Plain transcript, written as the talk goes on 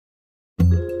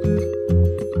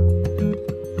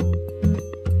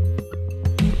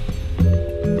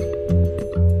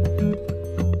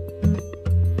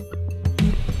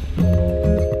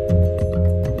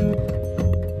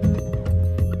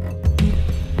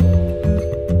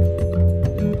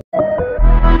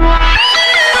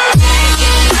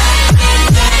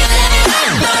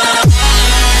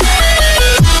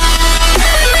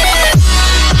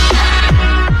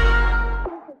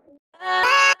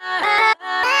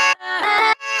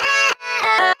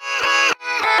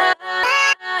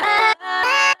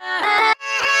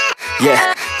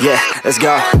Yeah, yeah, let's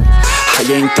go. I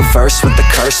ain't the first with the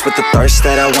curse, with the thirst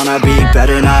that I wanna be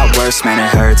better, not worse, man it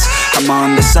hurts. I'm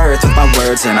on this earth with my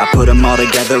words and I put them all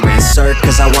together, insert,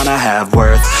 cause I wanna have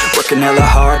worth. Working hella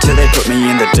hard till they put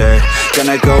me in the dirt.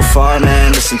 Gonna go far,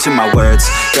 man, listen to my words.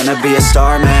 Gonna be a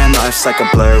star, man, life's like a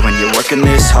blur. When you're working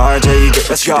this hard till you get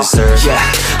what you deserve. Yeah,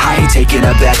 I ain't taking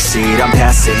a backseat, I'm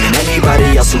passing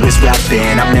anybody else who is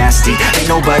rapping. I'm nasty, ain't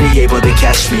nobody able to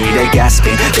catch me. They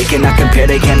gasping, they cannot compare,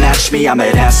 they can't match me. I'm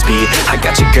at half speed, I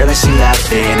got your girl and she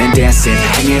laughing and dancing,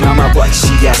 hanging on my butt,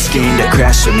 she asking to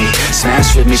crash with me,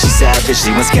 smash with me. She savage,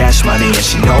 she wants cash money and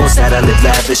she knows that I live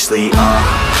lavishly.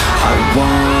 I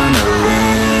wanna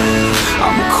live,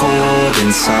 I'm cold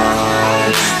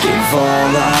inside. Give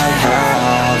all I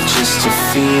have just to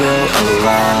feel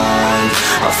alive.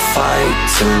 I fight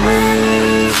to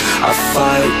live, I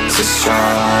fight to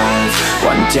strive.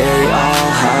 One day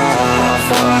I'll have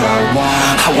what I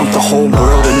want. I want the whole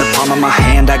world in the palm of my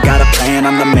hand. I got a plan,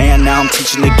 I'm the man. Now I'm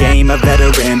teaching the game, a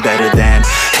veteran, better than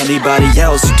anybody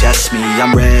else who tests me.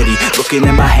 I'm ready, looking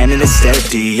at my hand and it's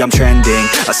steady. I'm trending,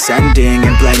 ascending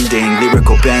and blending,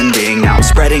 lyrical bending. Now I'm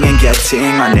spreading and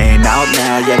getting my name out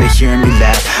now. Yeah, they hearing me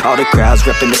laugh, all the crowds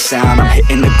repping the sound. I'm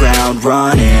hitting the ground,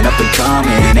 running, up and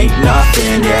coming, ain't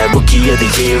nothing. Yeah, rookie of the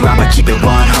year, I'ma keep it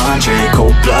 100.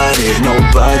 Cold-blooded, no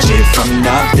budget, from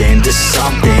nothing to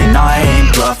something. I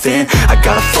ain't bluffing, I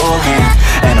got a full hand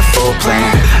and a full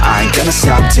plan. I ain't gonna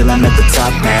stop till I'm at the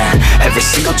top, man. Every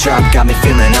single drop got me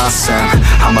feeling awesome.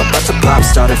 I'm about to pop,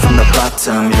 started from the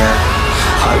bottom, yeah.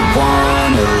 I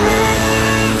wanna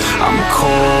live, I'm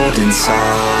cold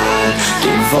inside.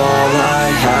 Give all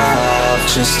I have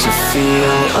just to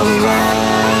feel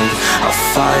alive. I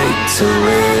fight to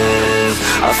live,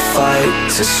 I fight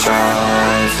to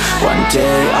strive. One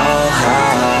day I'll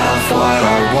have what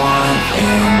I want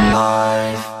in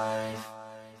life.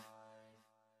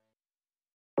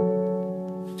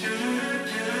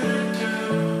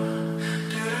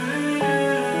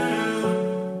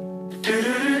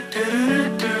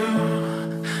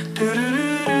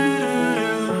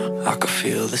 I can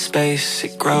feel the space,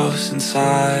 it grows in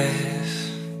size.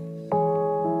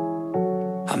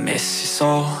 I miss your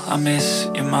soul, I miss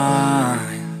your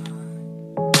mind.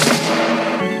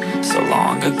 So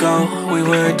long ago, we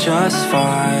were just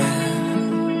fine.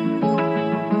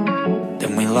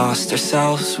 Then we lost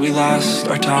ourselves, we lost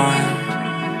our time.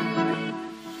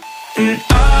 And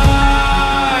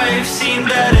I've seen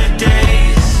better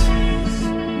days.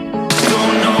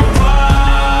 Don't know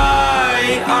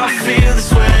why I feel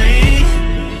this way.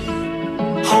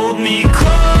 Hold me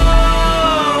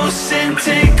close and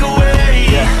take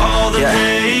away all the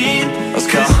pain. Let's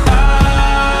go. 'Cause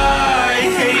I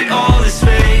hate all this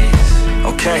space.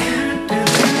 Okay.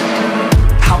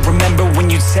 I remember when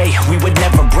you'd say we would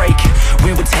never break.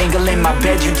 We would tangle in my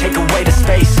bed, you'd take away the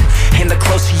space. And the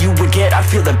closer you would get, I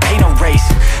feel the pain erase.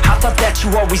 I thought that you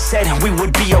always said we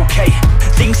would be okay.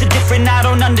 Things are different, I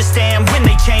don't understand when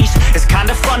they change. It's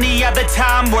kinda funny how the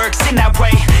time works in that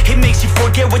way. It makes you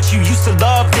forget what you used to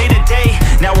love day to day.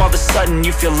 Now all of a sudden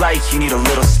you feel like you need a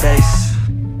little space.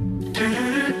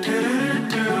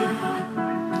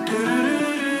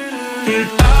 And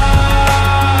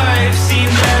I've seen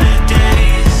better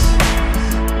days.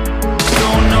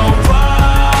 Don't know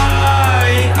why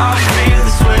I feel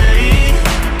this way.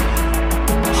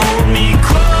 Hold me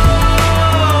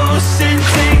close and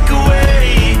take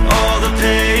away all the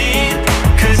pain.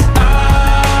 'Cause I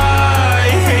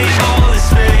hate all this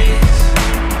space.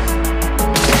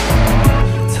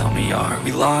 Tell me, are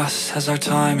we lost? Has our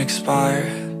time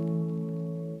expired?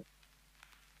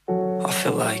 I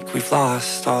feel like we've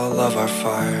lost all of our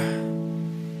fire.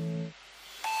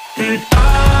 And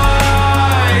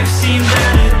I've seen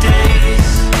better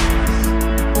days.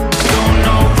 Don't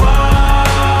know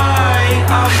why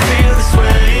I feel this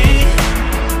way.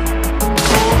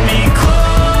 Hold me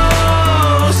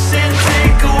close and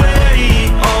take away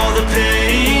all the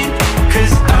pain.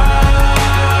 'Cause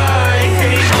I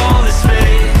hate all this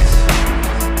space.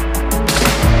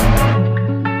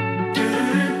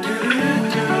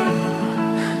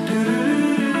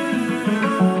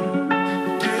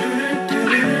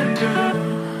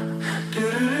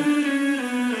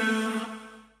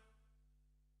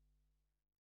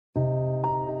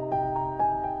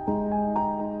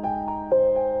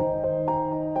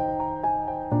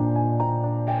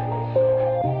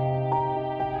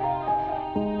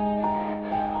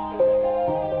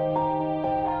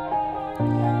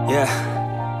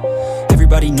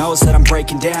 Everybody knows that I'm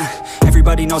breaking down.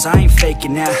 Everybody knows I ain't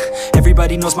faking now.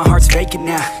 Everybody knows my heart's vacant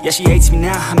now. Yeah, she hates me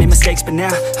now, I made mistakes but now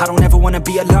I don't ever wanna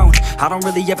be alone. I don't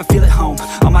really ever feel at home.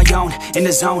 On my own, in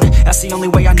the zone, that's the only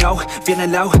way I know.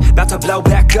 Feeling low, about to blow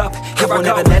back up. I won't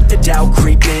ever let the doubt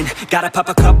creep in. Gotta pop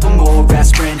a couple more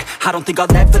aspirin. I don't think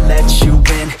I'll ever let you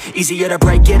in. Easier to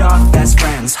break it off best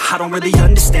friends. I don't really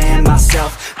understand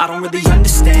myself. I don't really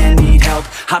understand, need help.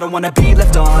 I don't wanna be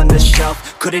left on the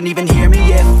shelf. Couldn't even hear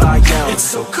me if I yelled.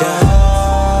 It's so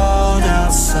cold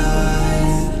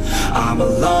outside, I'm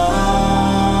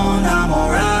alone, I'm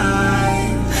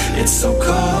alright. It's so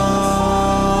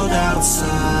cold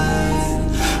outside,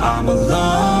 I'm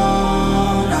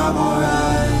alone, I'm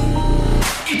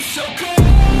alright. It's so cold.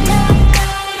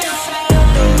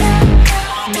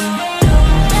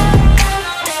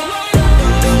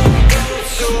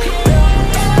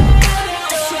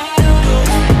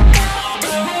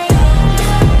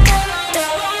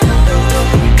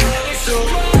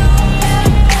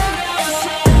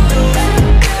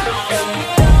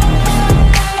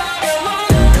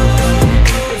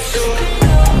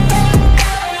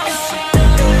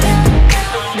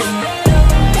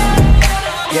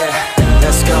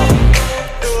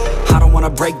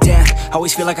 Break down,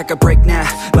 always feel like I could break now,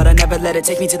 but I never let it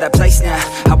take me to that place now.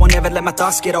 I won't ever let my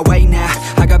thoughts get away now.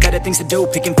 I got better things to do,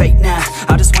 picking fate now.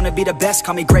 I just wanna be the best,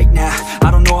 call me great now.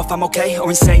 I don't know if I'm okay or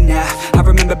insane now. I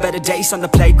remember better days on the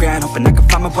playground, hoping I can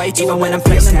find my way. Even when I'm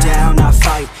feeling down, I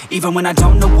fight. Even when I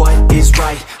don't know what is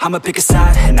right, I'ma pick a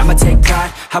side and I'ma take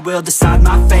pride. I will decide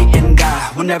my fate and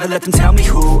I will never let them tell me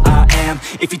who I am.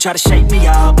 If you try to shape me,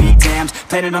 I'll be damned.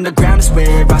 Planet on the ground is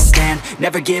where I stand.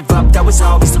 Never give up, that was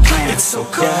always the plan. It's so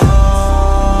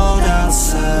cold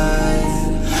outside,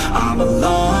 I'm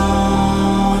alone.